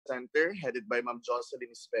Center headed by Ma'am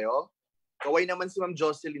Jocelyn Espeo. Kaway naman si Ma'am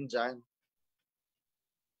Jocelyn dyan.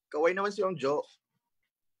 Kaway naman si Ma'am Jo.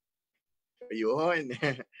 Ayun.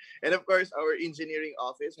 And of course, our engineering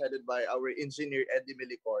office headed by our engineer Eddie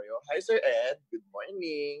Milicorio. Hi, Sir Ed. Good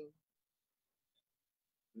morning.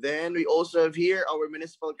 Then we also have here our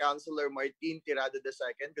Municipal Councilor Martin Tirado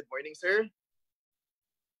II. Good morning, sir.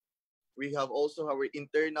 We have also our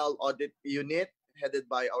internal audit unit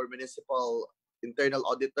headed by our municipal internal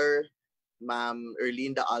auditor, Ma'am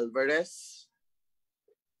Erlinda Alvarez.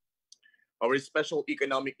 Our special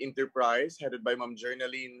economic enterprise headed by Ma'am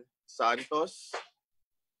Jernaline Santos.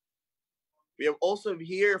 We have also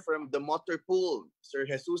here from the motor pool, Sir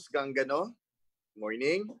Jesus Gangano.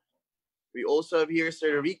 Morning. We also have here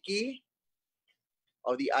Sir Ricky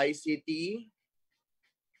of the ICT.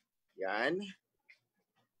 Yan.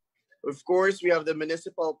 Of course, we have the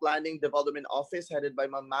Municipal Planning Development Office headed by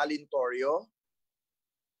Ma'am Malin Torio.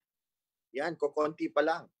 Yan, kokonti pa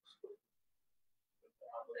lang.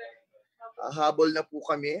 Habol na po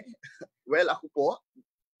kami. Well, ako po.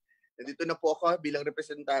 Nandito na po ako bilang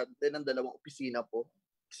representante ng dalawang opisina po.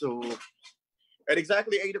 So, at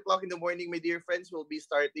exactly 8 o'clock in the morning, my dear friends, we'll be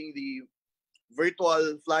starting the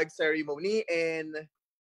virtual flag ceremony and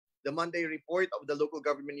the Monday report of the local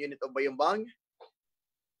government unit of Bayambang.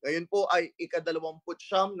 Ngayon po ay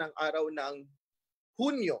ika-29 ng araw ng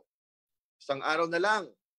Hunyo. Isang araw na lang,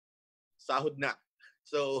 sahod na.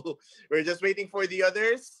 So, we're just waiting for the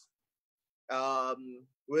others.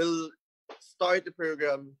 We'll start the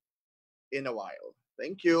program in a while.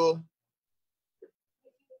 Thank you.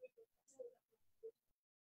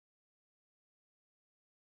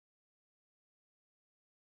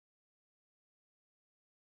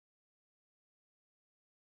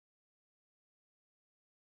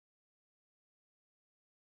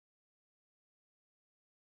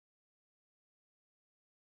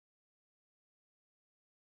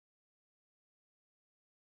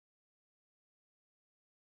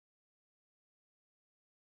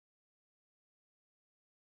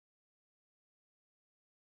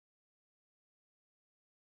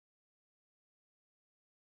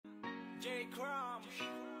 J-Crom.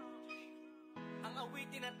 Ang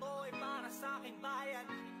awitin na to ay para sa aking bayan.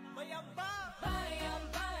 Bayambang! Bayang,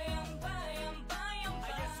 bayang, bayang, bayang,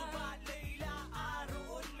 ayan suba, Leila,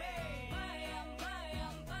 Aroon, May. Bayang,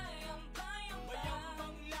 bayang, bayang, bayang,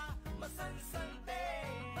 bayambang la, masansante.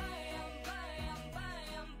 Bayang, bayang,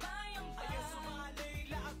 bayang, bayang, ayan suba,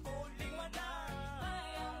 Leila, ako liwanag.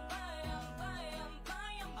 Bayang, bayang, bayang,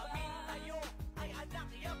 bayang, amin tayo ay anak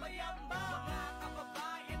ya bayambang. Mga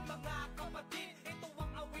kababayan, mga kapatid, ito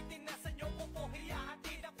ang awitin na sa inyo ko po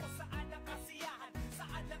hiyahatid. Ako saan ang kasiyahan,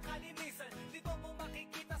 saan ang kalinisan, dito mo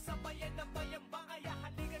makikita sa bayan ng Bayambang. Kaya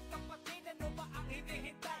halikat kapatid, ano ba ang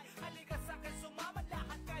hinihintay? Halika sa akin sumama,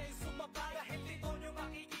 lahat kayo sumabay. Dahil dito nyo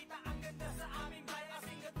makikita ang ganda sa aming bayan.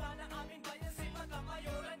 Kasing ganda na aming bayan, si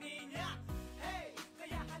Magkamayoran niya. Hey,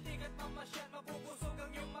 kaya halikat mamasyal, mabubusog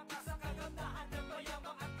ang iyong mata sa kagandahan ng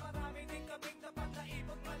Bayambang. At marami din kaming dapat na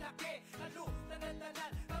ibang malaki. Lalo,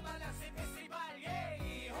 tanan-tanan, kamalang si Festival,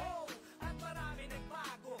 yay, ho! At marami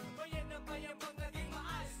nagbago, bayan ng Bayambang naging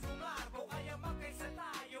maayos kumarbo. Kaya magkaisa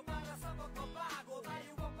tayo para sa pagbabago.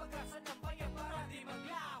 Tayo ang pag-asa ng bayan para di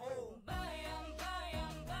maglaho. Bayang,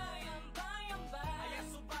 bayang, bayang, bayang, bayang, ayan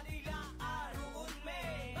subalila, Aroon,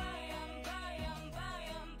 May. Bayang, bayang,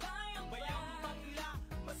 bayang, bayang, bayambang la,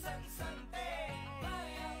 masansante.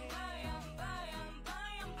 Bayang, bayang, bayang,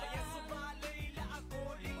 bayang, ayan subalila, ako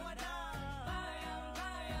liwanag. Bayang,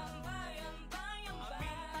 bayang, bayang, bayang,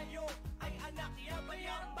 amin tayo ay anak ya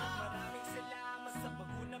Bayambang. Maraming salamat sa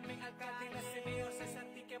bago naming alkalde na si Mayor sa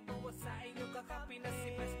Santique po. Sa inyong kakapi na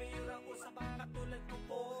si Vice Mayor ako sa mga katulad ko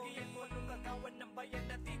po. Iyan ko nung kagawan ng bayan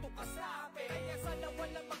na dito kasabi. Kaya sana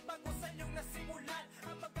walang magbago sa inyong nasimulan.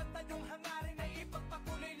 Ang maganda yung hangarin na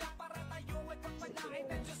ipagpatuloy lang para tayo ay pagpalain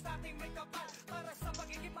ng Diyos nating may kapal. Para sa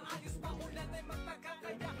magiging maayos pa ulan ay magtagal.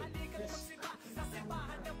 Kaya halikan magsimba sa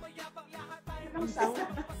simbahan ng Bayambang. Lahat tayo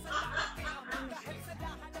magpasalamat kay Ama. Dahil sa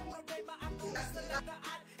lahat ng problema at tulas na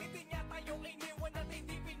nagaan, hindi niya tayo iniwan at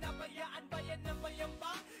hindi pinabayaan. Bayan ng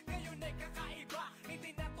Bayambang ngayon ay kakaiba,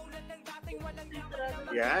 hindi na tulad ng dating walang yaman.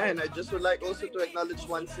 Yeah, and I just would like also to acknowledge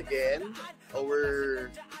once again our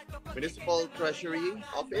Municipal Treasury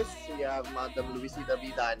Office. We have Madam Luisita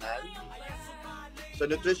Vidanan. Sa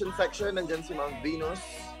nutrition section, nandyan si Ma'am Venus.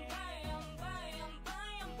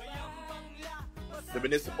 The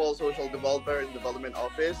Municipal Social Developer and Development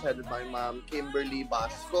Office, headed by Ma'am Kimberly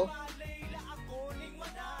Basco.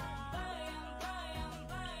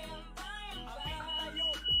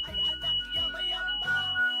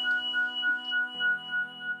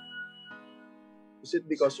 Is it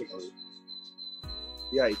because of you?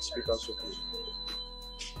 Yeah, it's because of you.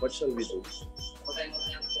 What shall we do?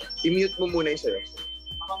 I-mute mo muna yung sayo.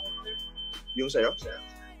 Yung sayo? Yeah,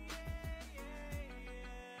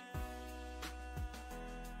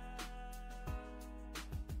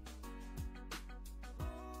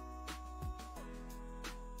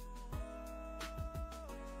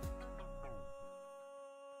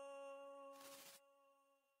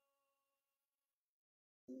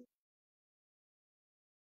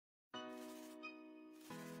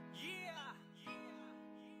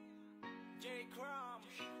 J. Crumb.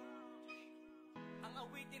 Ang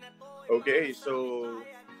awitin na to ay Okay, para sa so aking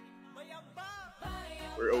bayan.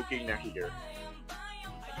 Mayambang, we're okay na here.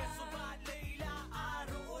 ayan suba, Layla,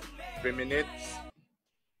 aroon, me. 3 minutes.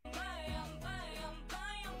 Mayambang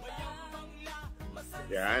la, masansante.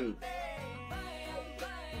 Yan.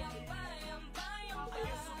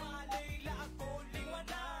 Ayan suba, Layla, ako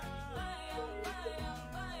liwanag.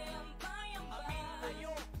 Amin tayo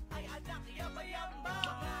ay anak yabayambang.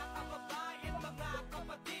 Mga kababayan, mga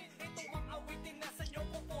kapatid, ito ang awitin na sa inyo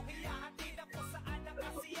ko po hiyahatid. Ako saan ang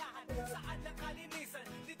kasiyahan, saan ang kalinisan.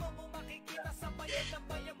 Dito mo makikita sa bayan ng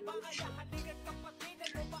bayambang. Kaya halika't kapatid,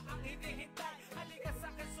 ano ba ang hinihintay? Halika sa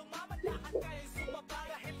akin sumama, lahat kayo sumabay.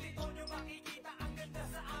 Dahil dito nyo makikita ang ganda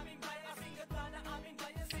sa aming bayan. Kasing ganda na aming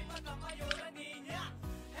bayan, si Madam Mayora Niña.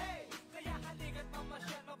 Hey, kaya halika't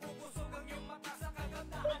mamasyal, mabubusog ang iyong mata sa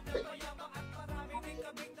kagandahan ng bayambang. At marami din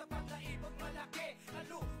kaming dapat na ibang malaki.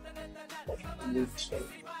 Halo, nanandanan, kamalas,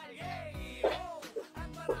 festival, yay! Oh, at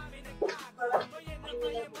marami nagtago. Bayan ng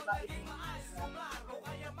bayambang naging maayos kumaro.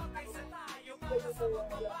 Kaya magkaisa tayo para sa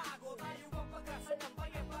pagbabago. Tayo ang pag-asa ng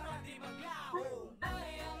bayan para di maglaho.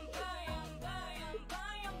 Bayang, bayang, bayang,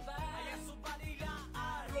 bayang, bayang. Ayan subalila,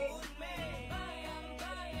 aroon, me. Bayang,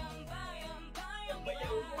 bayang, bayang, bayang,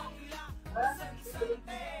 bayang, la,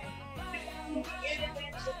 masansante. Bayang, bayang,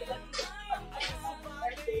 bayang, bayang. Ayan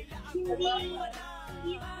subalila, ako liwanag.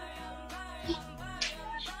 Bayang, bayang, bayang,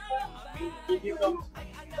 bayang. Amin tayo ay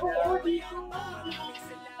anak ng bayambang. Maraming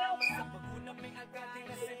salamat sa pag-unang may agad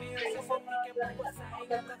na si Mayor sa Santique Buwasain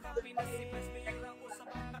at kakapi na si Vice Mayor ako sa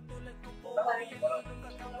mga katulad ko po. Kaya nung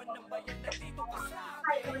kakawan ng bayan na dito ka sa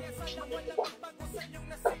akin. Kaya sana walang magbago sa inyong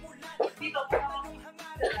nasimulan. Dito ka na yung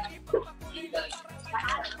hangarin na ipagpakulitan para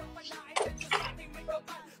kayo magpapalain at Diyos ating may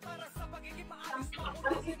kapal. Para sa pagiging maayos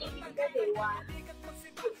mabuti ng tagay. Halika't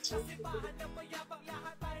magsimba sa simbahan ng bayabang.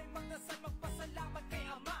 Lahat tayong magdasal magpasalamat kay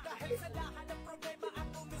Ama. Dahil sa lahat ng problema at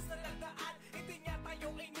unos na nagdaan, hindi niya tayo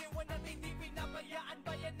iniwan at hindi pinabayaan.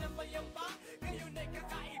 Bayan ng bayambang, ngayon ay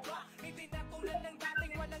kakaiba. Hindi na tulad ng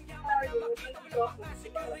dating walang yaman na makita. Walang mga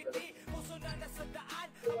security, puso na nasa daan.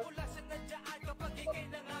 Ambulasyon nandiyan kapag ikay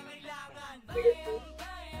nangangailangan. Bayang,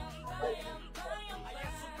 bayang, bayang, bayang,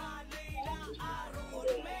 ayan sumalay na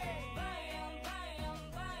aroon, me. Bayang, bayang,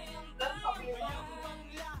 bayang, bayang, bayambang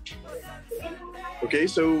la, masansante. Okay,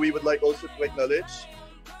 so we would like also to acknowledge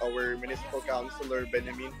our Municipal Councilor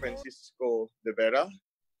Benjamin Francisco de Vera,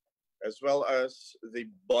 as well as the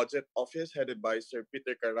Budget Office headed by Sir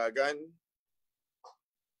Peter Caragan.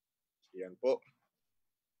 Yan po.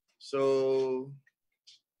 So,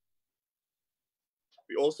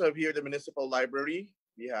 we also have here the Municipal Library.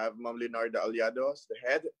 We have Ma'am Leonarda Aliado as the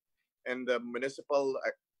head, and the Municipal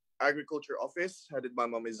Agriculture Office headed by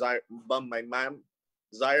Ma'am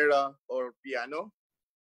Zaira or Piano.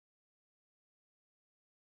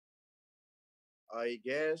 I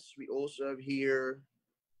guess we also have here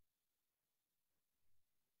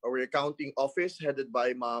our accounting office headed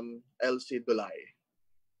by Ma'am Elsie Dulay.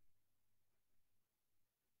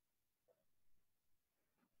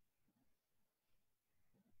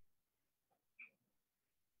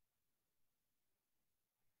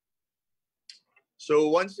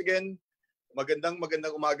 So once again, magandang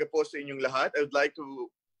umaga po sa inyong lahat. I would like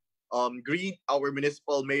to greet our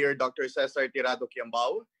Municipal Mayor Dr. Cesar Tirado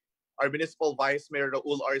Quiambao, our Municipal Vice Mayor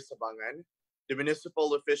Raul R. Sabangan, the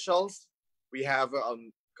municipal officials. We have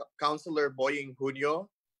Councilor Boying Junio,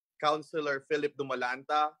 Councilor Philip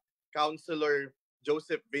Dumalanta, Councilor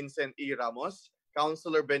Joseph Vincent E. Ramos,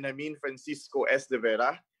 Councilor Benjamin Francisco S. de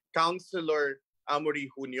Vera, Councilor Amory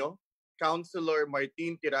Junio, Councilor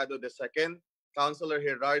Martin Tirado II, Councilor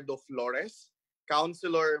Gerardo Flores,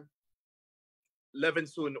 Councilor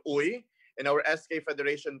Levinson Uy, and our SK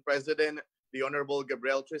Federation President, the Honorable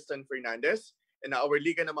Gabriel Tristan Fernandez, and our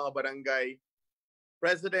Liga ng mga Barangay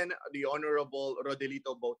President, the Honorable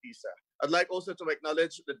Rodelito Bautista. I'd like also to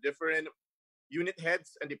acknowledge the different unit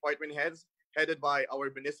heads and department heads headed by our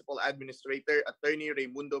Municipal Administrator, Attorney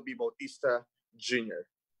Raimundo B. Bautista Jr.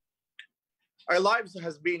 Our lives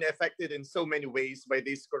has been affected in so many ways by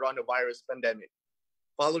this coronavirus pandemic.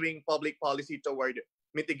 following public policy toward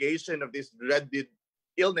mitigation of this dreaded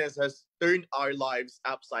illness has turned our lives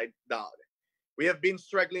upside down. We have been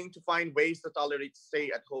struggling to find ways to tolerate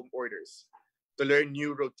stay-at-home orders, to learn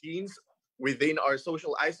new routines within our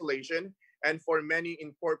social isolation, and for many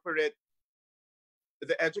incorporate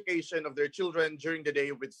the education of their children during the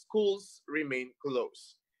day with schools remain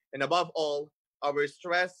closed. And above all, our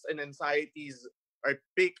stress and anxieties are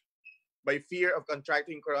picked by fear of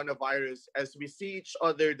contracting coronavirus as we see each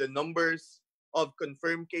other the numbers of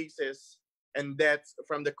confirmed cases and deaths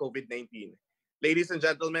from the COVID-19. Ladies and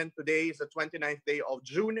gentlemen, today is the 29th day of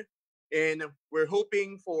June, and we're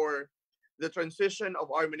hoping for the transition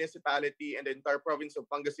of our municipality and the entire province of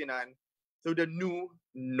Pangasinan to the new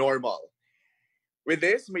normal. With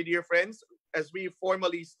this, my dear friends, as we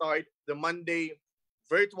formally start the Monday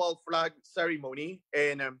virtual flag ceremony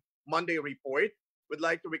and Monday report, we'd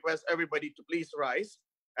like to request everybody to please rise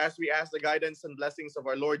as we ask the guidance and blessings of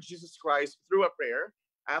our Lord Jesus Christ through a prayer,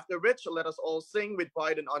 after which let us all sing with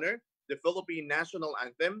pride and honor the Philippine National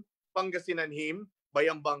Anthem, Pangasinan Hymn,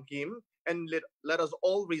 Bayambang Hymn, and let us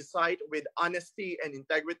all recite with honesty and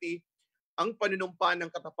integrity ang panunumpa ng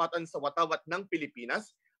katapatan sa watawat ng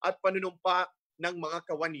Pilipinas at panunumpa ng mga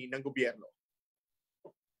kawani ng gobyerno.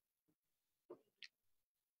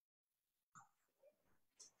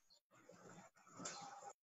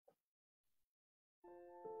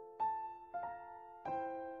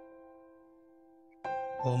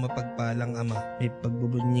 O mapagpalang Ama, may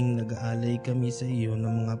pagbubunying nag-aalay kami sa iyo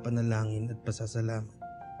ng mga panalangin at pasasalamat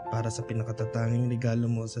para sa pinakatatanging regalo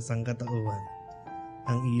mo sa sangkatauhan,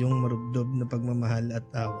 ang iyong marubdob na pagmamahal at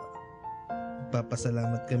awa.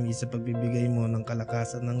 Nagpapasalamat kami sa pagbibigay mo ng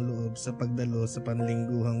kalakasan ng loob sa pagdalo sa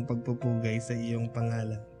panlingguhang pagpupugay sa iyong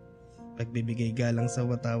pangalan, pagbibigay galang sa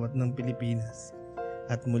watawat ng Pilipinas,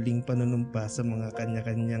 at muling panunumpa sa mga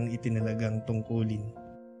kanya-kanyang itinalagang tungkulin.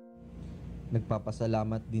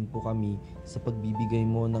 Nagpapasalamat din po kami sa pagbibigay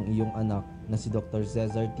mo ng iyong anak na si Dr.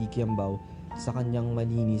 Cesar T. Quiambao sa kanyang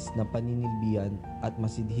malinis na paninilbihan at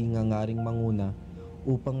masidhing ngangaring manguna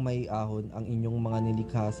upang maiahon ang inyong mga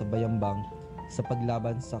nilikha sa bayambang sa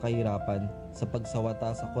paglaban sa kahirapan, sa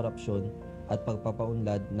pagsawata sa korupsyon at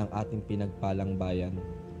pagpapaunlad ng ating pinagpalang bayan.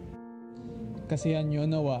 Kasihan niyo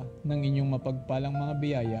nawa ng inyong mapagpalang mga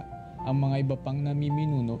biyaya ang mga iba pang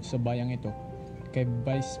namiminuno sa bayang ito, kay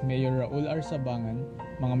Vice Mayor Raul Arsabangan,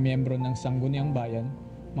 mga miyembro ng Sangguniang Bayan,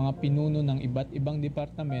 mga pinuno ng iba't ibang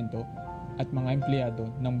departamento at mga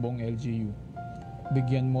empleyado ng buong LGU.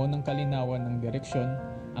 Bigyan mo ng kalinawan ng direksyon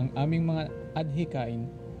ang aming mga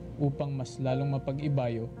adhikain upang mas lalong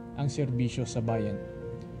mapag-ibayo ang serbisyo sa bayan.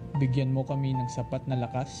 Bigyan mo kami ng sapat na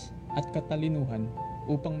lakas at katalinuhan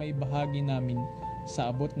upang maibahagi namin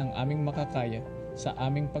sa abot ng aming makakaya sa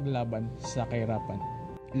aming paglaban sa kahirapan.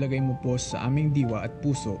 Ilagay mo po sa aming diwa at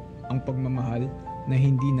puso ang pagmamahal na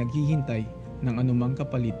hindi naghihintay ng anumang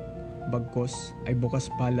kapalit, bagkos ay bukas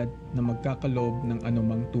palad na magkakaloob ng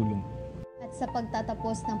anumang tulong. At sa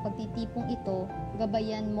pagtatapos ng pagtitipong ito,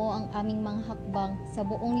 gabayan mo ang aming mga hakbang sa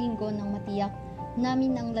buong linggo ng matiyak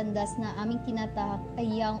namin ang landas na aming tinatahak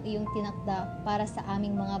ay iyang iyong tinakda para sa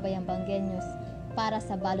aming mga bayambanggenyos, para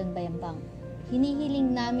sa Balon Bayambang.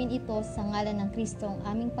 Hinihiling namin ito sa ngalan ng Kristo ang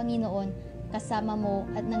aming Panginoon, kasama mo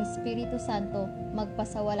at ng Espiritu Santo,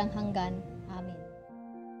 magpasawalang hanggan. Amen.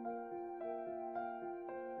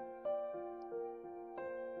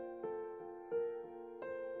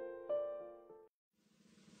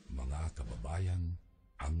 Mga kababayan,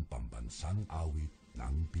 ang pambansang awit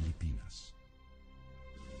ng Pilipinas.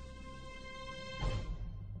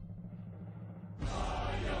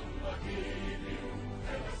 Tayang magiliw,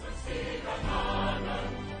 kaya sa sikananan,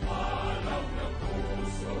 alam ng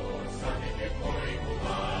puso, sa titik ko'y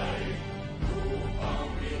buhay. Lupang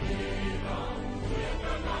binirang, kuya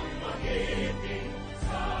ka ng magiting,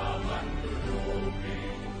 sa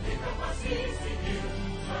manlulubing, di ka pasisigil,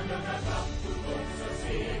 siya nagagang tutok sa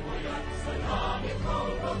simoy at sa langit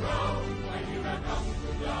ng bagaw, ay hinagang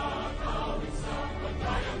tulakaw.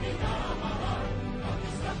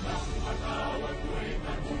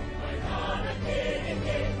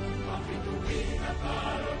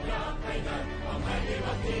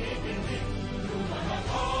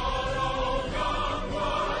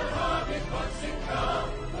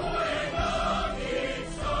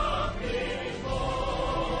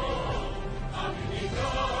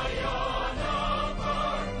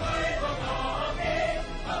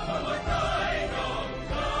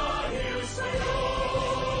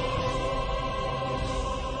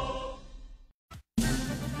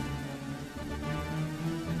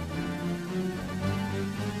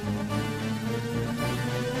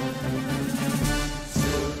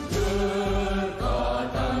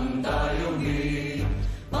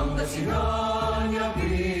 Pangasinan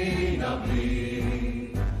yabi-nabi,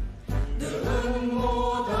 daan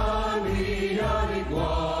mo tani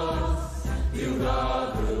yarigwas,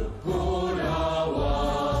 liurado ko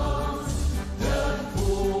lawas, dan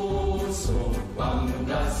puso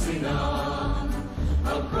Pangasinan,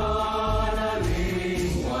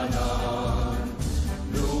 agkanalingwanan,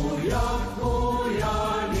 luyak ko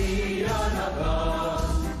yan-iyanagan,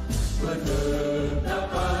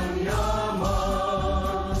 benedakkan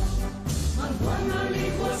yaman, mantuan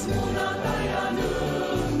nalikwas mula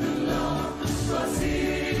tayaneng nila,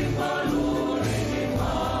 kasih paluring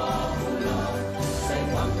mapula, say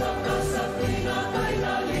pagkakas at pinatay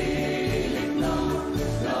nalilik na,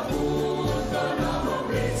 labot ka na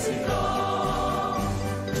mabitsika,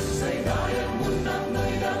 say dayag mundak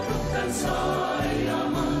mo'y datuktan sa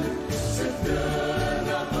yaman, sagdan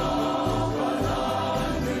na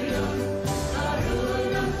kapalan niyan,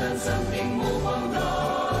 karoon ang tansamping mo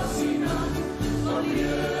Pangasinan,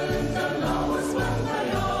 oriental lawas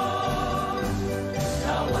Bantayan,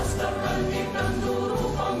 lawas takan itang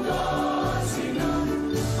duro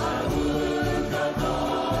Pangasinan, karoon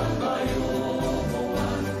kakal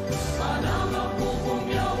bayumuan, panama pupong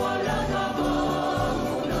yawala na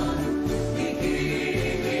bangunan,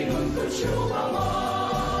 ikikinon ko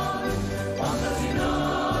syubangan,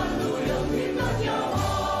 Pangasinan luyang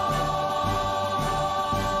hinanyawan.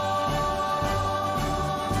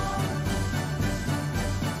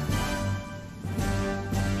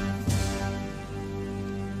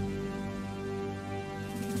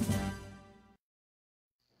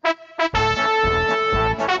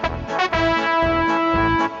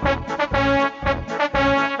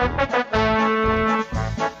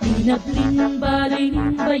 Dinablin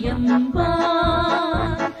baling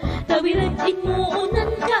bayamban, tawiran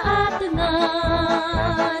inuunan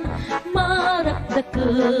kaatangan, marakda ka,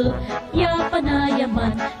 ya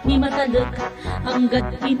panayaman, ni matalak, hanggat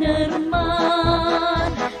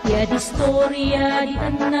pinarman, ya di storya di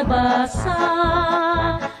tan nabasa,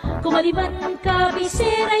 kumaliban ka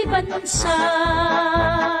biseray bansa,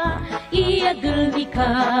 iagal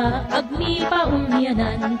ka, agni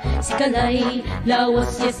paunyanan, si kalay,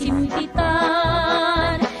 lawas ya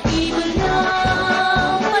simpitan,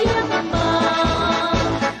 ibulaw payamang,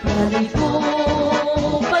 bali ko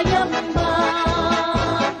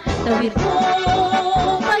payamang, tawir ko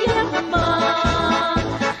payamang,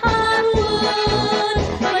 arwan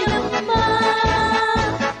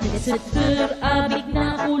payamang, seter abig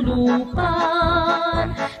na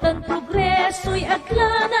ulupan, tan progreso'y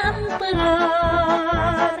agla na ang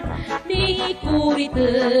parar, di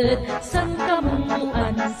kuritet sang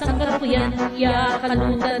kamunguan, sang karapuyan, ya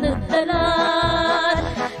kalutan at dalan,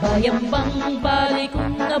 bayambang balik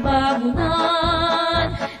kong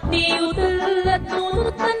nabangunan, di utal at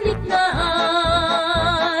nunutan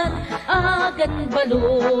liknaan, agan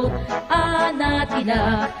balot,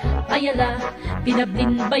 anatila, ayala,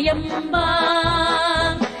 pinablin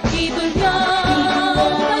bayambang,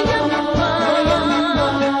 ibulyang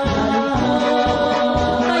bayambang,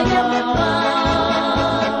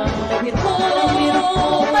 bayambang, wirko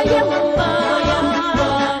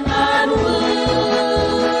bayambang, arwan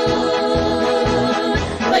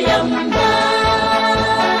bayambang.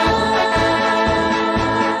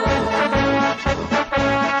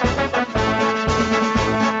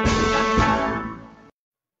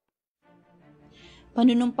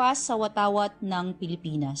 Panunumpas sa watawat ng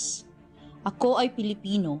Pilipinas. Ako ay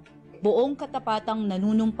Pilipino, buong katapatang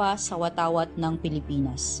nanunumpas sa watawat ng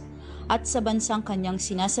Pilipinas, at sa bansang kanyang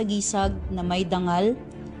sinasagisag na may dangal,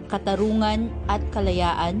 katarungan at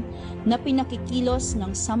kalayaan na pinakikilos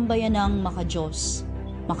ng sambayanang makadiyos,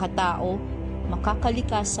 makatao,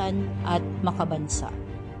 makakalikasan at makabansa.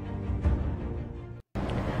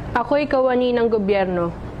 Ako'y kawani ng gobyerno.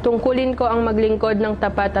 Tungkulin ko ang maglingkod ng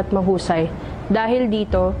tapat at mahusay. Dahil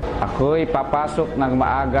dito, ako'y papasok ng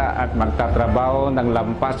maaga at magtatrabaho ng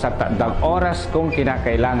lampas sa takdang oras kung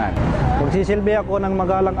kinakailangan. Magsisilbi ako ng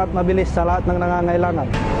magalang at mabilis sa lahat ng nangangailangan.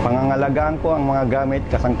 Pangangalagaan ko ang mga gamit,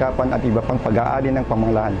 kasangkapan at iba pang pag-aari ng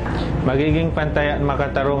pamahalaan. Magiging pantay at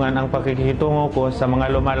makatarungan ang pakikitungo ko sa mga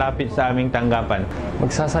lumalapit sa aming tanggapan.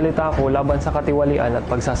 Magsasalita ako laban sa katiwalian at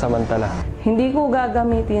pagsasamantala. Hindi ko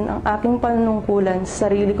gagamitin ang aking panunungkulan sa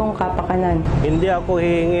sarili kong kapakanan. Hindi ako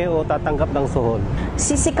hihingi o tatanggap ng suhol.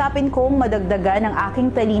 Sisikapin kong madagdagan ang aking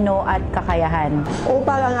talino at kakayahan.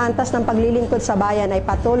 Upang ang antas ng paglilingkod sa bayan ay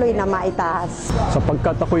patuloy na maitaas.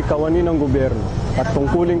 Sapagkat ako'y kawani ng gobyerno at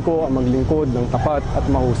tungkulin ko ang maglingkod ng tapat at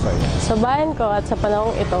mahusay. Sa bayan ko at sa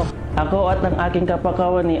panahong ito, ako at ang aking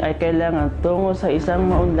kapakawani ay kailangan tungo sa isang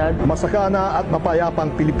maunlad, masakana at mapayapang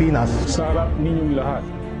Pilipinas. Sa harap ninyong lahat,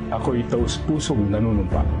 Ako'y taus-pusong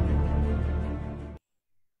nanunumpa.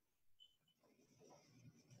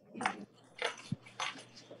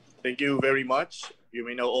 Thank you very much. You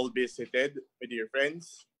may now all be seated, my dear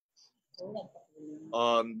friends.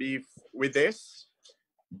 With this,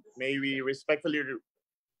 may we respectfully...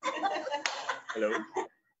 Hello?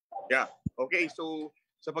 Yeah. Okay, so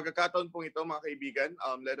sa pagkakataon pong ito, mga kaibigan,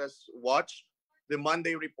 let us watch the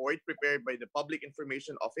Monday report prepared by the Public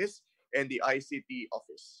Information Office and the ICT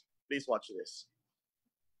Office. Please watch this.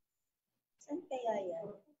 Saan kaya yan?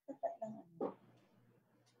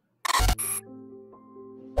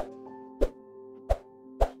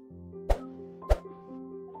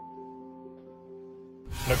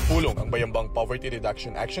 Nagpulong ang Bayambang Poverty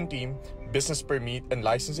Reduction Action Team, Business Permit and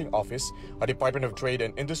Licensing Office at Department of Trade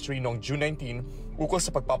and Industry noong June 19 ukol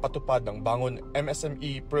sa pagpapatupad ng Bangon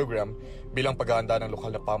MSME program bilang paghahanda ng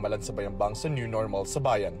lokal na pamahalaan sa Bayambang sa New Normal sa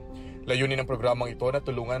bayan. Layunin ng programang ito na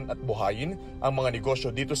tulungan at buhayin ang mga negosyo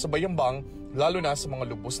dito sa Bayambang, lalo na sa mga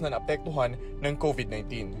lubos na naapektuhan ng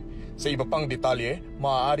COVID-19. Sa iba pang detalye,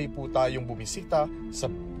 maaari po tayong bumisita sa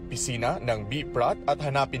opisina ng BPRAT at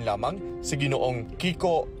hanapin lamang si Ginoong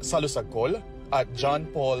Kiko Salusagcol at John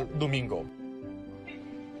Paul Domingo.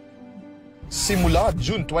 Simula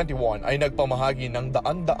June 21 ay nagpamahagi ng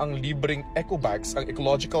daan-daang libreng eco bags ang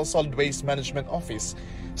Ecological Solid Waste Management Office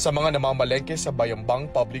sa mga namamalengke sa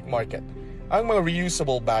Bayambang Public Market. Ang mga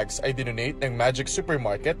reusable bags ay dinonate ng Magic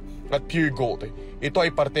Supermarket at Pure Gold. Ito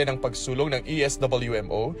ay parte ng pagsulong ng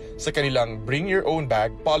ESWMO sa kanilang Bring Your Own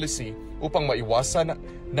Bag policy upang maiwasan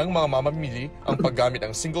ng mga mamamili ang paggamit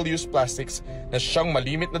ng single-use plastics na siyang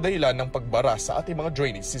malimit na dahilan ng pagbara sa ating mga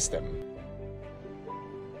drainage system.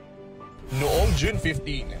 Noong June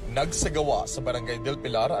 15, nagsagawa sa Barangay Del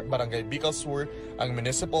Pilar at Barangay Bicol Sur ang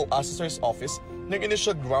Municipal Assessor's Office ng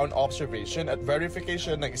initial ground observation at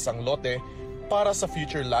verification ng isang lote para sa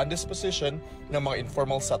future land disposition ng mga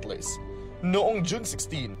informal settlers. Noong June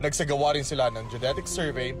 16, nagsagawa rin sila ng geodetic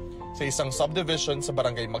survey sa isang subdivision sa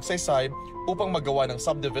Barangay Magsaysay upang magawa ng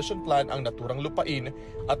subdivision plan ang naturang lupain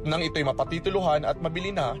at nang ito'y mapatituluhan at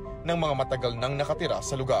mabili na ng mga matagal nang nakatira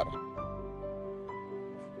sa lugar.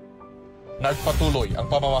 Nagpatuloy ang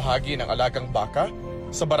pamamahagi ng alagang baka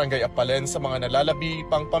sa Barangay Apalen sa mga nalalabi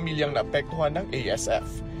pang pamilyang naapektuhan ng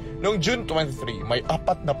ASF. Noong June 23, may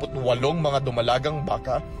 48 mga dumalagang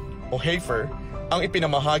baka o heifer ang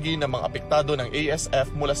ipinamahagi ng mga apektado ng ASF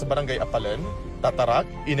mula sa Barangay Apalen, Tatarak,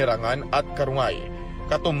 Inirangan at Karungay.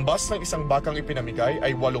 Katumbas ng isang bakang ipinamigay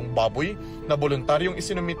ay 8 baboy na voluntaryong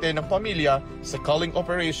isinumite ng pamilya sa culling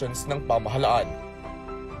operations ng pamahalaan.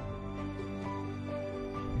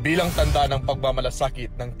 Bilang tanda ng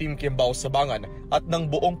pagmamalasakit ng Team Kiambao Sabangan at ng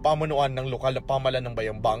buong pamunuan ng lokal na pamahalaan ng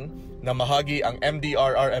Bayambang na mahagi ang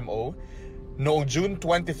MDRRMO, noong June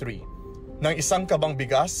 23, ng isang kabang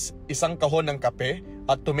bigas, isang kahon ng kape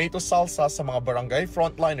at tomato salsa sa mga barangay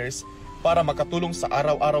frontliners para makatulong sa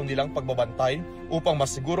araw-araw nilang pagbabantay upang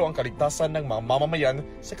masiguro ang kaligtasan ng mga mamamayan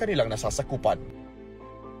sa kanilang nasasakupan.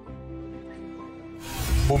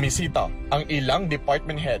 Bumisita ang ilang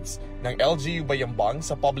department heads ng LGU Bayambang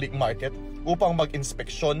sa public market upang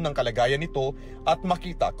mag-inspeksyon ng kalagayan nito at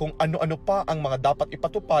makita kung ano-ano pa ang mga dapat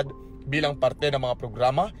ipatupad bilang parte ng mga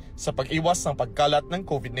programa sa pag-iwas ng pagkalat ng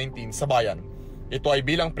COVID-19 sa bayan. Ito ay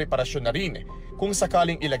bilang preparasyon na rin kung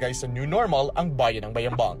sakaling ilagay sa new normal ang bayan ng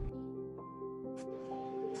Bayambang.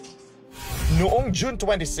 Noong June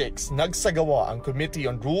 26, nagsagawa ang Committee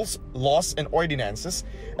on Rules, Laws and Ordinances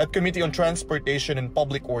at Committee on Transportation and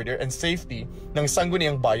Public Order and Safety ng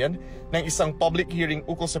Sangguniang Bayan ng isang public hearing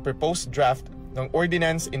ukol sa proposed draft ng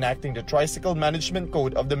Ordinance enacting the Tricycle Management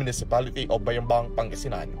Code of the Municipality of Bayambang,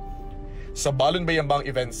 Pangasinan. Sa Balon Bayambang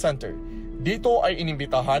Event Center, dito ay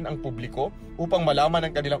inimbitahan ang publiko upang malaman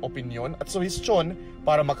ang kanilang opinyon at suhestyon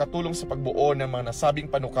para makatulong sa pagbuo ng mga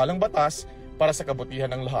nasabing panukalang batas para sa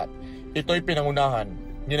kabutihan ng lahat. Ito'y pinangunahan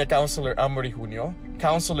ni na Councilor Amory Junio,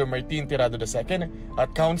 Councilor Martin Tirado II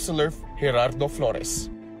at Councilor Gerardo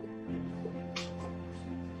Flores.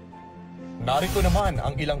 Narito naman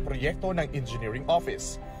ang ilang proyekto ng Engineering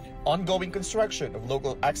Office. Ongoing construction of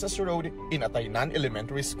local access road in Ataynan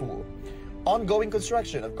Elementary School. Ongoing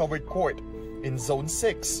construction of covered court in Zone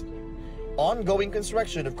 6. Ongoing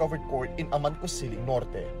construction of covered court in Amanco Siling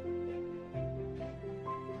Norte.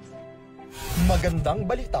 Magandang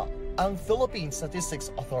balita! Ang Philippine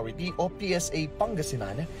Statistics Authority o PSA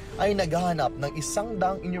Pangasinan ay naghahanap ng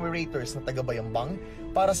 100 enumerators na taga-Bayambang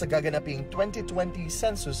para sa gaganaping 2020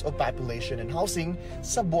 Census of Population and Housing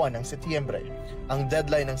sa buwan ng Setyembre. Ang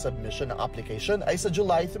deadline ng submission ng application ay sa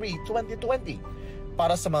July 3, 2020.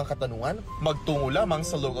 Para sa mga katanungan, magtungo lamang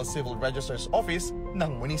sa local civil registrar's office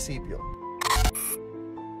ng munisipyo.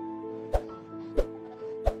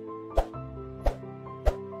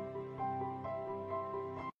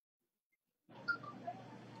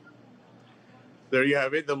 There you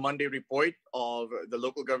have it, the Monday report of the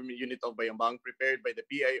local government unit of Bayambang prepared by the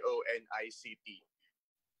PIO and ICT.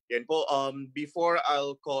 Yan po, before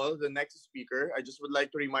I'll call the next speaker, I just would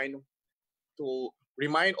like to remind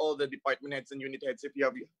all the department heads and unit heads, if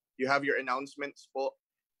you have your announcements po,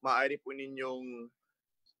 maaari po ninyong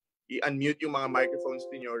i-unmute yung mga microphones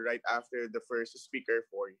niyo right after the first speaker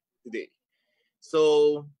for today.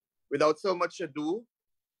 So, without so much ado,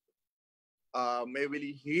 may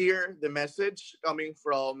we hear the message coming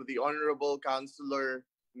from the Honorable Councilor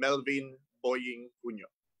Melvin Boying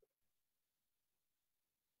Cunyo.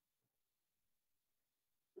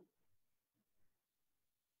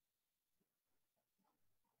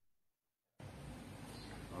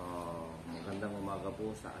 Magandang umaga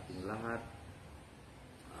po sa ating lahat.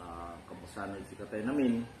 Kamusta si Katay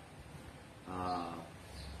namin.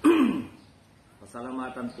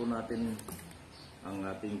 Pasalamatan po natin ang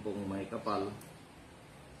ating pong may kapal.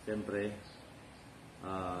 Siyempre,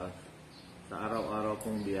 sa araw-araw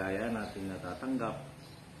pong biyaya natin natatanggap,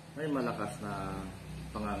 may malakas na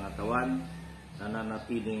pangangatawan,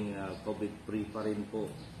 nananatiling COVID-free pa rin po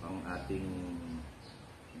ang ating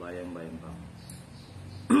bayang-bayang.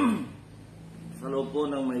 Sa loob po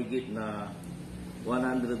ng mahigit na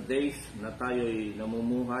 100 days na tayo'y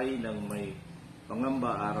namumuhay ng may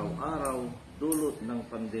pangamba araw-araw dulot ng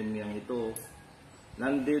pandemyang ito,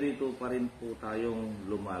 nandirito pa rin po tayong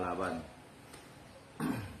lumalaban.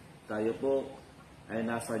 Tayo po ay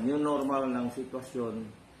nasa new normal ng sitwasyon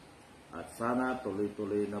at sana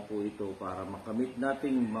tuloy-tuloy na po ito para makamit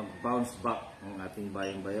nating mag-bounce back ang ating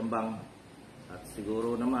bayang-bayambang at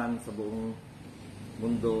siguro naman sa buong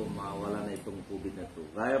mundo mawala na itong COVID na ito.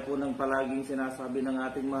 Gaya po ng palaging sinasabi ng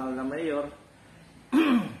ating mahal na mayor,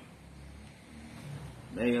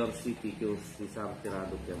 Mayor CPQ Cesar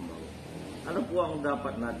Tirado Kiambao. Ano po ang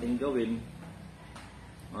dapat natin gawin,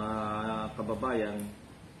 kababayan?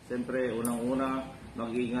 Siyempre, unang-una,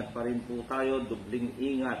 mag-ingat pa rin po tayo, dubling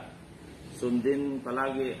ingat. Sundin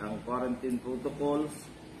palagi ang quarantine protocols,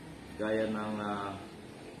 gaya ng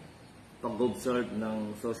pag-observe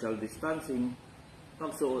ng social distancing,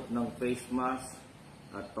 pagsuot ng face mask,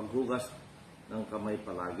 at paghugas ng kamay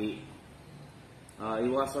palagi.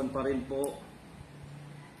 Iwasan pa rin po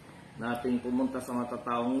nating pumunta sa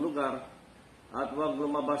matataong lugar at huwag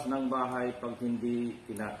lumabas ng bahay pag hindi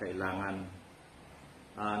kinakailangan.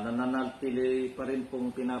 Nananatili pa rin pong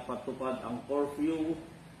pinapatupad ang curfew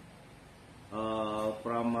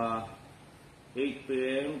from 8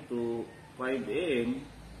 p.m. to 5 a.m.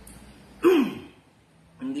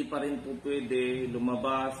 Hindi pa rin po pwede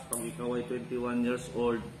lumabas pag ikaw ay 21 years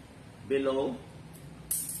old below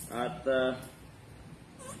at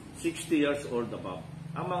 60 years old above.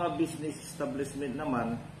 Ang mga business establishment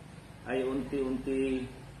naman ay unti-unti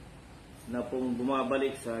na pong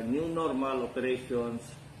bumabalik sa new normal operations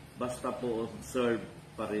basta po observe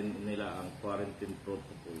pa rin nila ang quarantine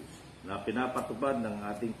protocols na pinapatupad ng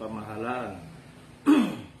ating pamahalaan.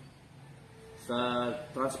 Sa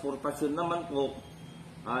transportasyon naman po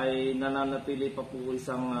ay nananatili pa po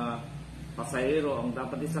isang pasahero ang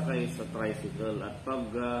dapat isakay sa tricycle at pag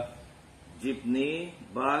jeepney,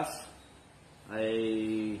 bus ay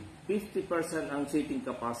 50% ang seating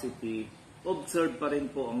capacity, observe pa rin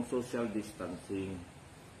po ang social distancing.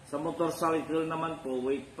 Sa motorcycle naman po,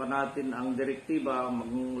 wait pa natin ang direktiba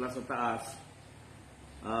magmula sa taas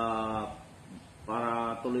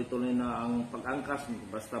para tuloy-tuloy na ang pag-angkas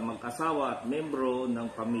basta mag-asawa at membro ng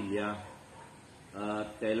pamilya.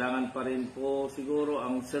 At kailangan pa rin po siguro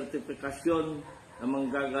ang sertifikasyon na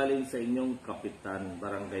manggagaling sa inyong kapitan,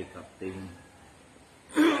 barangay captain.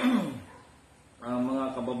 Mga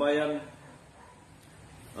kababayan,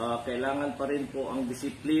 kailangan pa rin po ang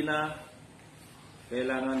disiplina.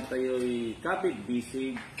 Kailangan tayo'y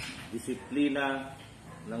kapit-bisig, disiplina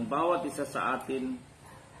ng bawat isa sa atin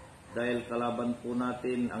dahil kalaban po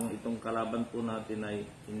natin, ang itong kalaban po natin ay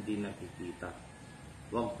hindi nakikita.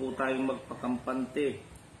 Huwag po tayong magpakampante.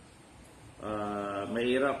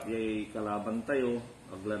 Mahirap yung kalaban tayo,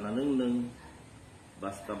 aglananeng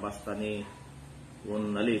basta-basta ni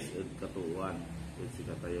kung nalis at katuuan.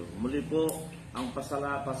 Sika tayo. Muli po, ang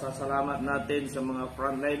pasasalamat natin sa mga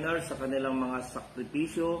frontliners sa kanilang mga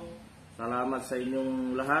sakripisyo. Salamat sa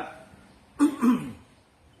inyong lahat.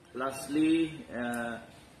 Lastly,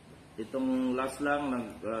 itong last lang,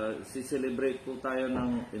 nag-celebrate po tayo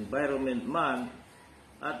ng Environment Month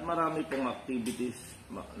at marami pong activities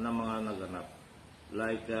na mga naganap.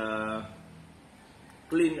 Like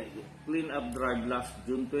clean up drive last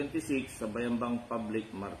June 26 sa Bayambang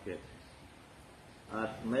Public Market.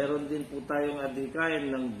 At mayroon din po tayong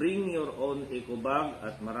adhikain ng Bring Your Own Eco Bag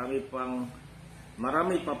at marami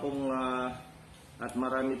pa pong at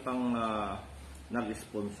marami pang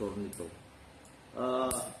nag-sponsor nito.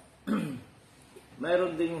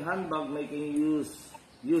 Mayroon ding handbag making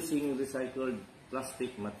using recycled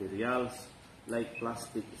plastic materials like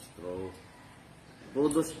plastic straw.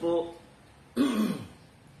 Kudos po.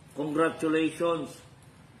 Congratulations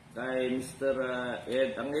kay Mr.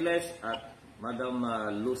 Ed Angeles at Madam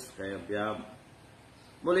Luz Cayabyab.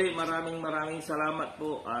 Muli, maraming salamat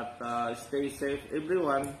po at stay safe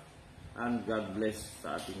everyone and God bless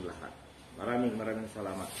sa ating lahat. Maraming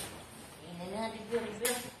salamat.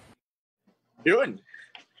 Yun.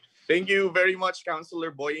 Thank you very much,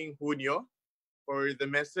 Councilor Boying Junio, for the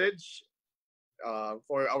message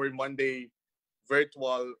for our Monday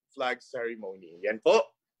virtual flag ceremony. Yan po.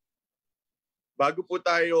 Bago po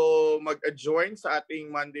tayo mag-adjourn sa ating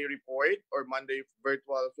Monday report or Monday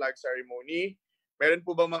virtual flag ceremony, meron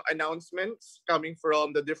po ba mga announcements coming from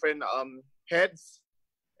the different heads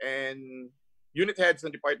and unit heads and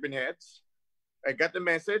department heads? I got the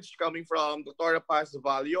message coming from Dr. Paz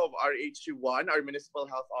Valio of RHU1, our Municipal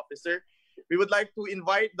Health Officer. We would like to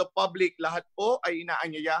invite the public, lahat po ay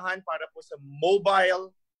inaanyayahan para po sa mobile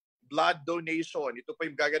blood donation. Ito po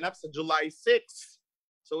yung gaganap sa July 6.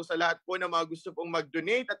 So sa lahat po na mga gusto pong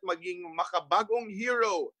mag-donate at maging makabagong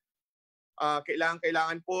hero,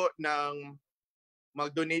 kailangan po ng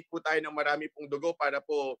mag-donate po tayo ng marami pong dugo para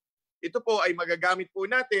po ito po ay magagamit po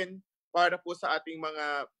natin para po sa ating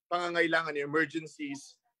mga pangangailangan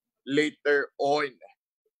emergencies later on.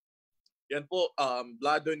 Yan po,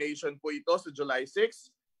 blood donation po ito sa July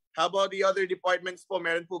 6. How about the other departments po?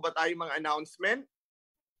 Meron po ba tayong mga announcement?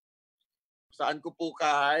 Saan ko po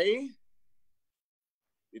kay?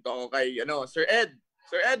 Dito ako kay Sir Ed.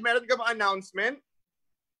 Sir Ed, meron ka bang announcement?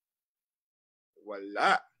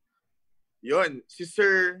 Wala. Yun, si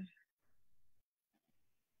Sir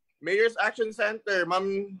Mayor's Action Center,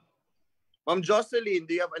 Ma'am Jocelyn,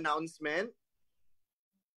 do you have announcement?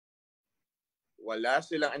 Wala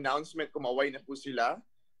silang announcement, kumaway na po sila.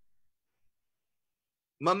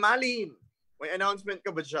 Ma'am Malin, may announcement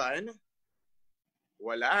ka ba dyan?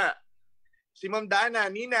 Wala. Si Ma'am Dana,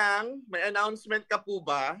 Ninang, may announcement ka po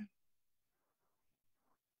ba?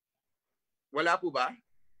 Wala po ba?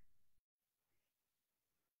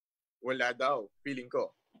 Wala daw, feeling ko.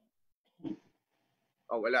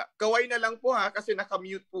 Oh, wala. Kaway na lang po ha, kasi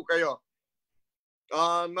nakamute po kayo.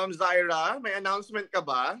 Ma'am Zaira, may announcement ka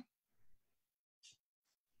ba?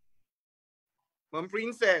 Ma'am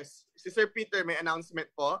Princess, si Sir Peter, may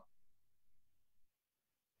announcement po?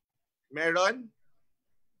 Meron?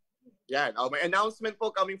 Yan. Oh, may announcement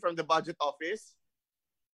po coming from the budget office.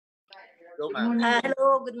 Go, ma'am.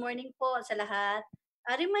 Hello, good morning po sa lahat.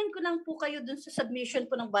 Remind ko lang po kayo dun sa submission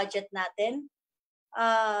po ng budget natin.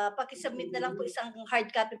 Pakisubmit na lang po isang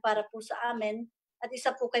hard copy para po sa amin at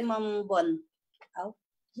isa po kay Ma'am Bon.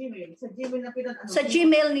 Gmail. Sa Gmail na Sa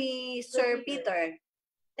Gmail ni Sir Peter.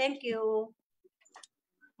 Thank you.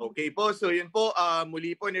 Okay po, so yun po,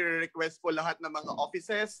 muli po nire-request po lahat ng mga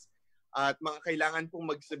offices at mga kailangan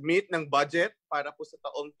pong mag-submit ng budget para po sa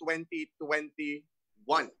taong 2021.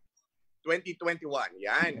 2021,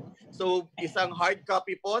 yan. So, isang hard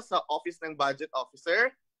copy po sa office ng budget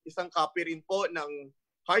officer, isang copy rin po ng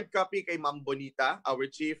hard copy kay Ma'am Bonita, our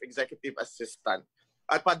Chief Executive Assistant.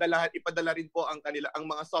 At ipadala rin po ang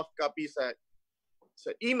mga soft copy sa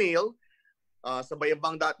email, sa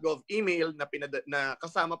bayambang.gov email na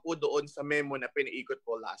kasama po doon sa memo na pinaikot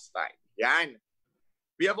po last time. Yan.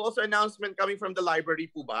 We have also announcement coming from the library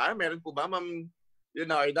po ba? Meron po ba, Ma'am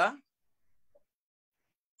Leonarda?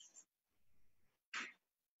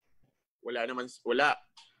 Wala naman. Wala.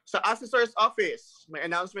 Sa assessor's office, may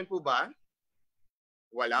announcement po ba?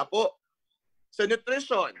 Wala po. Sa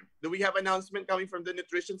nutrition, do we have announcement coming from the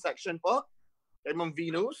nutrition section po? Kay Ma'am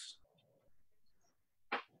Venus?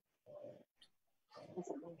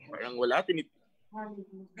 Parang wala.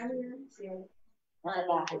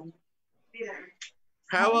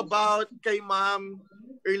 How about kay Ma'am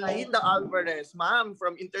Erlinda Alvarez? Ma'am,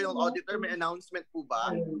 from Internal Auditor, may announcement po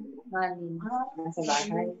ba? Nasa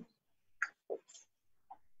bahay.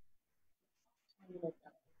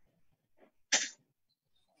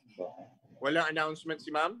 Walang announcement si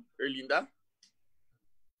Ma'am Erlinda?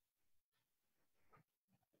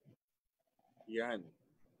 Yan.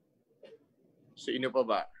 Sino pa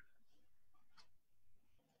ba?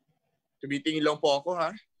 Tumitingin lang po ako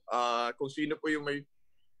ha. Kung sino po yung may...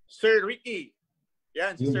 Sir Ricky.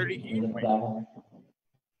 Yan, si Sir Ricky.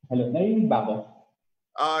 Hello, narinig ba ako?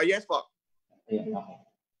 Yes po. Ayun, okay.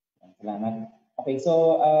 Salamat. Okay,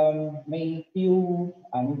 so may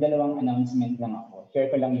dalawang announcement lang ako. Share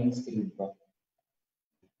ko lang yung screen ko.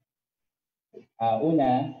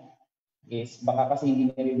 Una, is baka kasi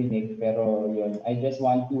hindi naririnig, pero yun. I just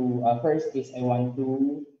want to, first is I want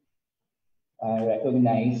to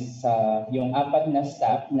recognize yung 4 na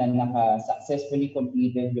staff na naka-successfully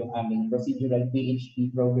completed yung aming procedural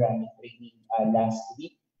PHP programming training last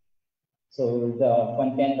week. So the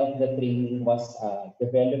content of the training was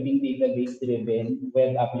developing database-driven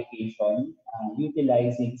web application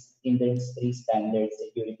utilizing industry standard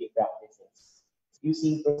security practices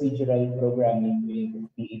using procedural programming with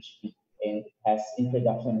PHP, and it has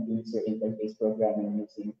introduction to user interface programming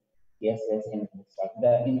using CSS and stuff.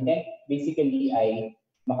 The intent basically ay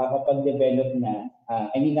makakapag-develop na,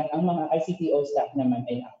 ang mga ICTO staff naman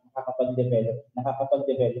ay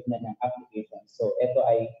nakakapag-develop na ng applications. So ito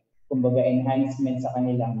ay kumbaga enhancement sa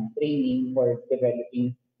kanilang training for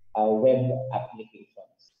developing web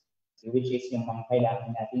applications, which is yung mga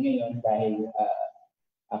kailangan natin ngayon dahil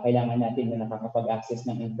kailangan natin na nakakapag-access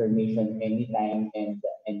ng information anytime and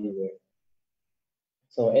anywhere.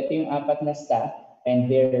 So ito yung 4 na staff and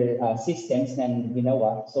their systems na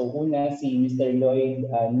ginawa. So una si Mr. Lloyd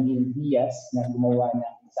Neil Diaz na gumawa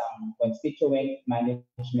ng isang constituent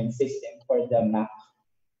management system for the Mac.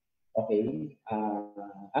 Okay.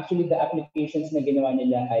 Actually, the applications na ginawa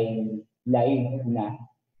nila ay live na.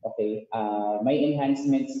 Okay. May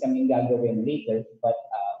enhancements kaming gagawin later, but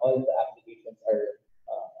all the applications are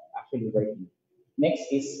actually working. Next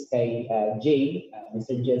is kay Jay,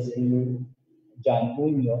 Mr. Jezreel John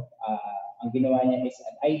Bunyo. Ang ginawa niya is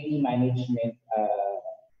an ID management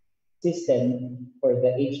system for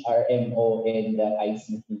the HRMO and the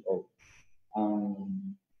ICTO.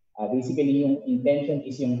 Basically, yung intention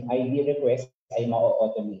is yung ID request ay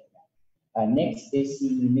ma-automate na. Next is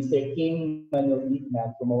si Mr. Kim Manolit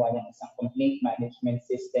na gumawa ng isang complaint management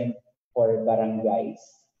system for barangays.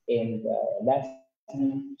 And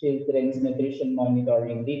lastly, Children's Nutrition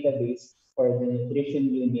Monitoring Database for the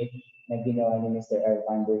nutrition unit na ginawa ni Mr.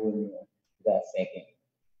 Arpando Jr. the second.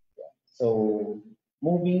 So,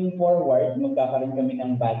 moving forward, magkakaroon kami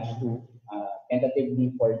ng batch 2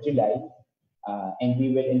 tentatively for July, and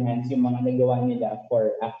we will enhance yung mga nagawa nila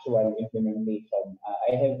for actual implementation.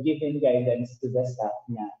 I have given guidance to the staff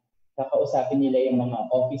na kakausapin nila yung mga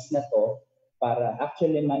office na to para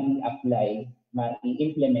actually ma-apply,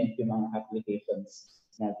 ma-implement yung mga applications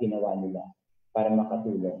na ginawa nila para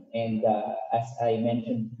makatulong. And as I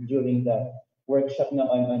mentioned during the workshop na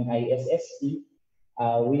on ISSP,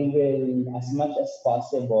 we will, as much as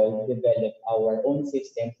possible, develop our own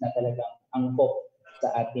systems na talagang angkop sa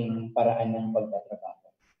ating paraan ng pagtatrabaho.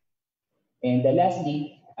 And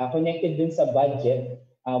lastly, connected dun sa budget,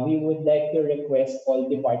 we would like to request all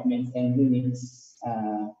departments and units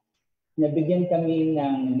na bigyan kami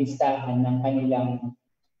ng listahan ng kanilang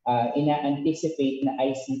ina-anticipate na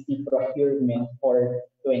ICT procurement for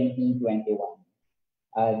 2021.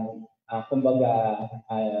 Kumbaga,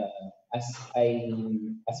 as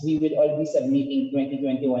we will all be submitting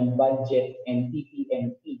 2021 budget and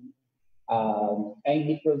TPMP,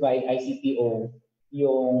 kindly provide ICTO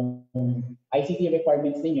yung ICT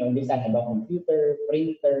requirements ninyo, listahan ba computer,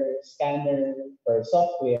 printer, scanner, or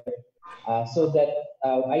software, so that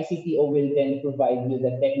ICTO will then provide you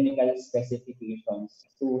the technical specifications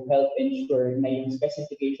to help ensure na yung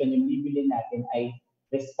specification yung bibili natin ay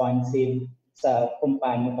responsive sa kung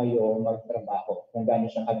paano kayo magtrabaho. Kung gaano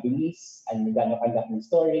siya kabilis, gaano kalaking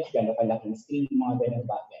storage, gaano kalaking screen, mga ganung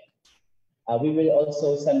bagay. We will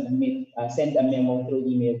also send a memo through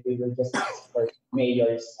email. We will just ask for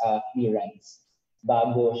mayor's clearance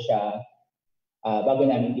bago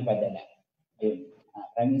namin ipadala. Ayun.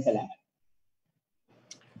 Maraming salamat.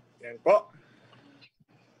 Yan po.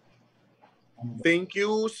 Thank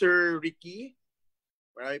you, Sir Ricky.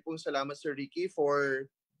 Maraming pong salamat, Sir Ricky,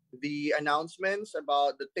 for the announcements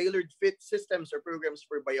about the tailored fit systems or programs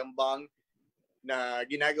for Bayambang na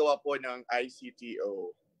ginagawa po ng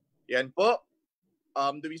ICTO. Yan po.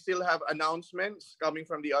 Do we still have announcements coming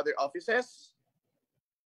from the other offices?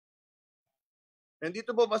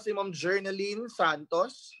 Nandito po ba si Ma'am Jernaline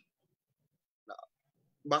Santos?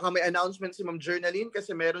 Baka may announcement si Ma'am Jernaline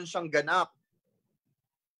kasi meron siyang ganap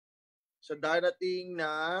sa darating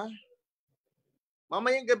na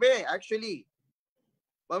mamayang gabi, actually.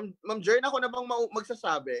 Ma'am Jern, ako na bang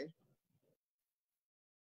magsasabi?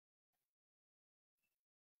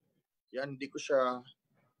 Yan, hindi ko siya...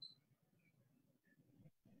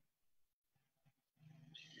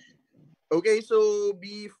 Okay, so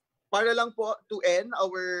para lang po to end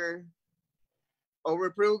our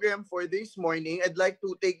program for this morning, I'd like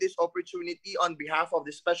to take this opportunity on behalf of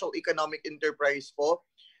the Special Economic Enterprise po,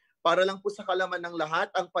 para lang po sa kalaman ng lahat,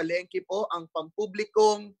 ang palengke po, ang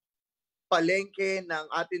pampublikong palengke ng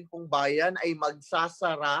atin pong bayan ay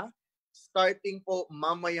magsasara starting po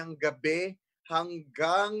mamayang gabi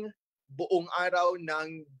hanggang buong araw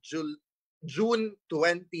ng June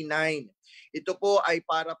 29. Ito po ay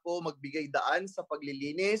para po magbigay daan sa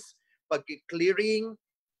paglilinis, pag-clearing,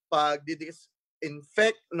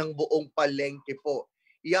 pag-disinfect ng buong palengke po.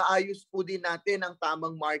 Iaayos po din natin ang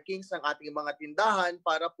tamang markings ng ating mga tindahan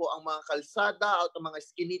para po ang mga kalsada at ang mga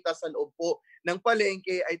eskinita sa loob po ng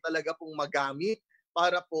palengke ay talaga pong magamit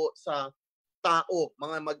para po sa tao,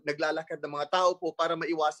 naglalakad ng mga tao po para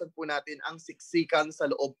maiwasan po natin ang siksikan sa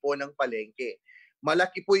loob po ng palengke.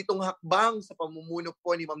 Malaki po itong hakbang sa pamumuno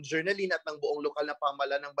po ni Ma'am Jernalyn at ng buong lokal na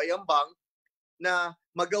pamahalaan ng Bayambang na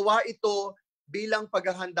magawa ito bilang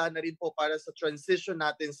paghahanda na rin po para sa transition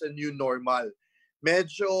natin sa new normal.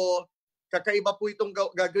 Medyo kakaiba po itong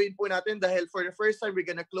gagawin po natin dahil for the first time, we're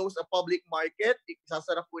gonna close a public market.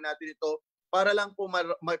 Isasarap po natin ito para lang po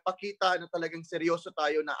mapakita na talagang seryoso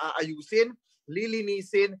tayo na aayusin,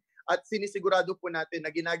 lilinisin, at sinisigurado po natin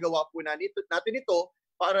na ginagawa po natin ito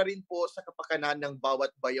para rin po sa kapakanan ng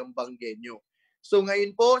bawat Bayambanggenyo. So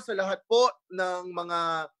ngayon po, sa lahat po ng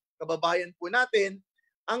mga kababayan po natin,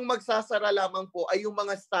 ang magsasara lamang po ay yung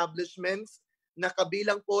mga establishments na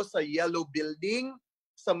kabilang po sa Yellow Building,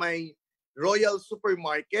 sa may Royal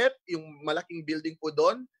Supermarket, yung malaking building po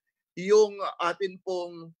doon, yung atin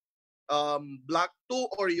pong Block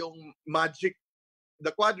 2 or yung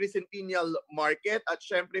the Quadricentennial Market, at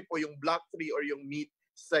syempre po yung Block 3 or yung meat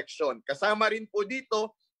section. Kasama rin po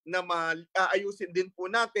dito na aayusin din po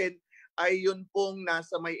natin ay yun pong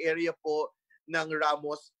nasa may area po ng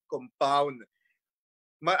Ramos Compound.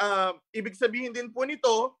 Ibig sabihin din po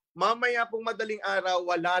nito, mamaya pong madaling araw,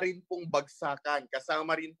 wala rin pong bagsakan.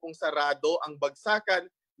 Kasama rin pong sarado ang bagsakan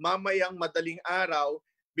mamayang madaling araw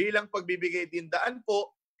bilang pagbibigay din daan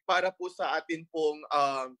po para po sa atin pong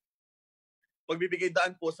pagbibigay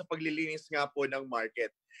daan po sa paglilinis nga po ng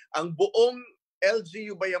market. Ang buong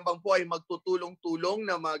LGU Bayambang po ay magtutulong-tulong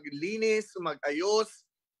na maglinis, magayos,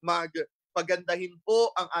 magpagandahin po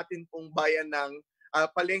ang atin pong bayan ng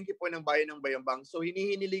palengke po ng bayan ng Bayambang. So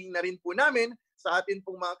hinihiniling na rin po namin sa atin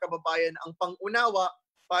pong mga kababayan ang pangunawa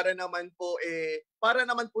para naman po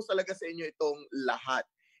talaga sa inyo itong lahat.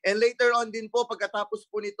 And later on din po, pagkatapos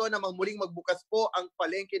po nito na muling magbukas po ang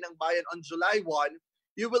palengke ng bayan on July 1,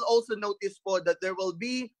 you will also notice po that there will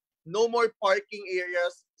be no more parking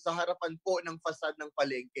areas sa harapan po ng fasad ng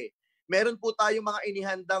palengke. Meron po tayong mga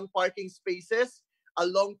inihandang parking spaces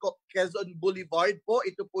along Quezon Boulevard po.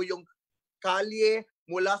 Ito po yung kalye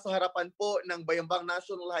mula sa harapan po ng Bayambang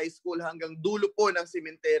National High School hanggang dulo po ng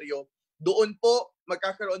sementeryo. Doon po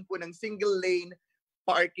magkakaroon po ng single lane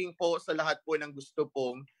parking po sa lahat po ng gusto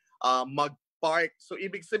pong mag-park. So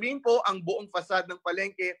ibig sabihin po, ang buong fasad ng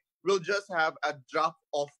palengke will just have a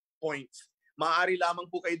drop-off points. Maaari lamang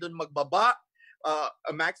po kayo doon magbaba,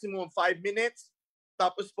 a maximum of 5 minutes,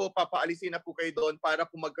 tapos po papaalisin na po kayo doon para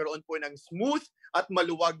po magkaroon po ng smooth at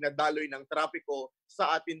maluwag na daloy ng trapiko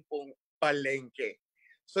sa atin pong palengke.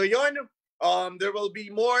 So yon, there will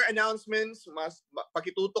be more announcements.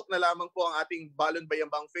 Pakitutok na lamang po ang ating Balon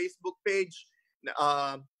Bayambang Facebook page.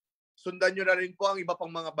 Sundan nyo na rin po ang iba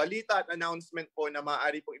pang mga balita at announcement po na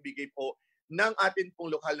maaari pong ibigay po ng atin pong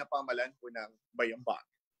lokal na pamahalaan po ng Bayambang.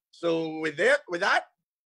 So with that,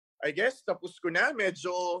 I guess tapos ko na.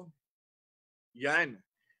 Medyo yan.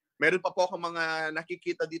 Meron pa po akong mga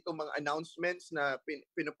nakikita dito mga announcements na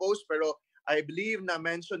pinopost, pero I believe na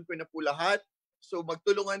mention ko na po lahat. So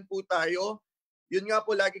magtulungan po tayo. Yun nga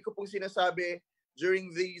po lagi ko pong sinasabi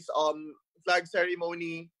during these flag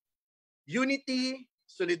ceremony, unity,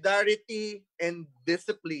 solidarity, and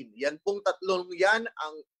discipline. Yan pong tatlong yan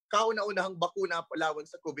ang kauna-unahang bakuna laban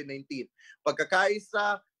sa COVID-19.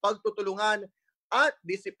 Pagkakaisa, pagtutulungan, at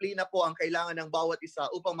disiplina po ang kailangan ng bawat isa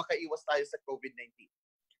upang makaiwas tayo sa COVID-19.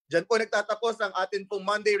 Diyan po nagtatapos ang atin pong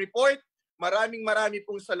Monday Report. Maraming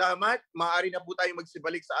pong salamat. Maaari na po tayong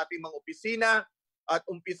magsibalik sa ating mga opisina at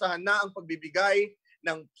umpisahan na ang pagbibigay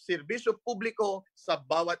ng serbisyo publiko sa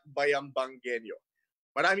bawat Bayambanggenyo.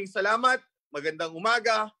 Maraming salamat. Magandang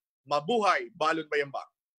umaga. Mabuhay Balon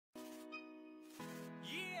Bayambang.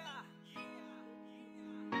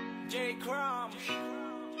 J-Crum,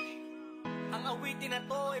 ang awitin na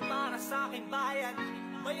to ay para sa aking bayan.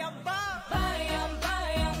 Bayambang!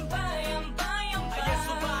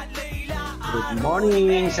 Good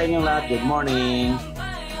morning sa inyong lahat. Good morning.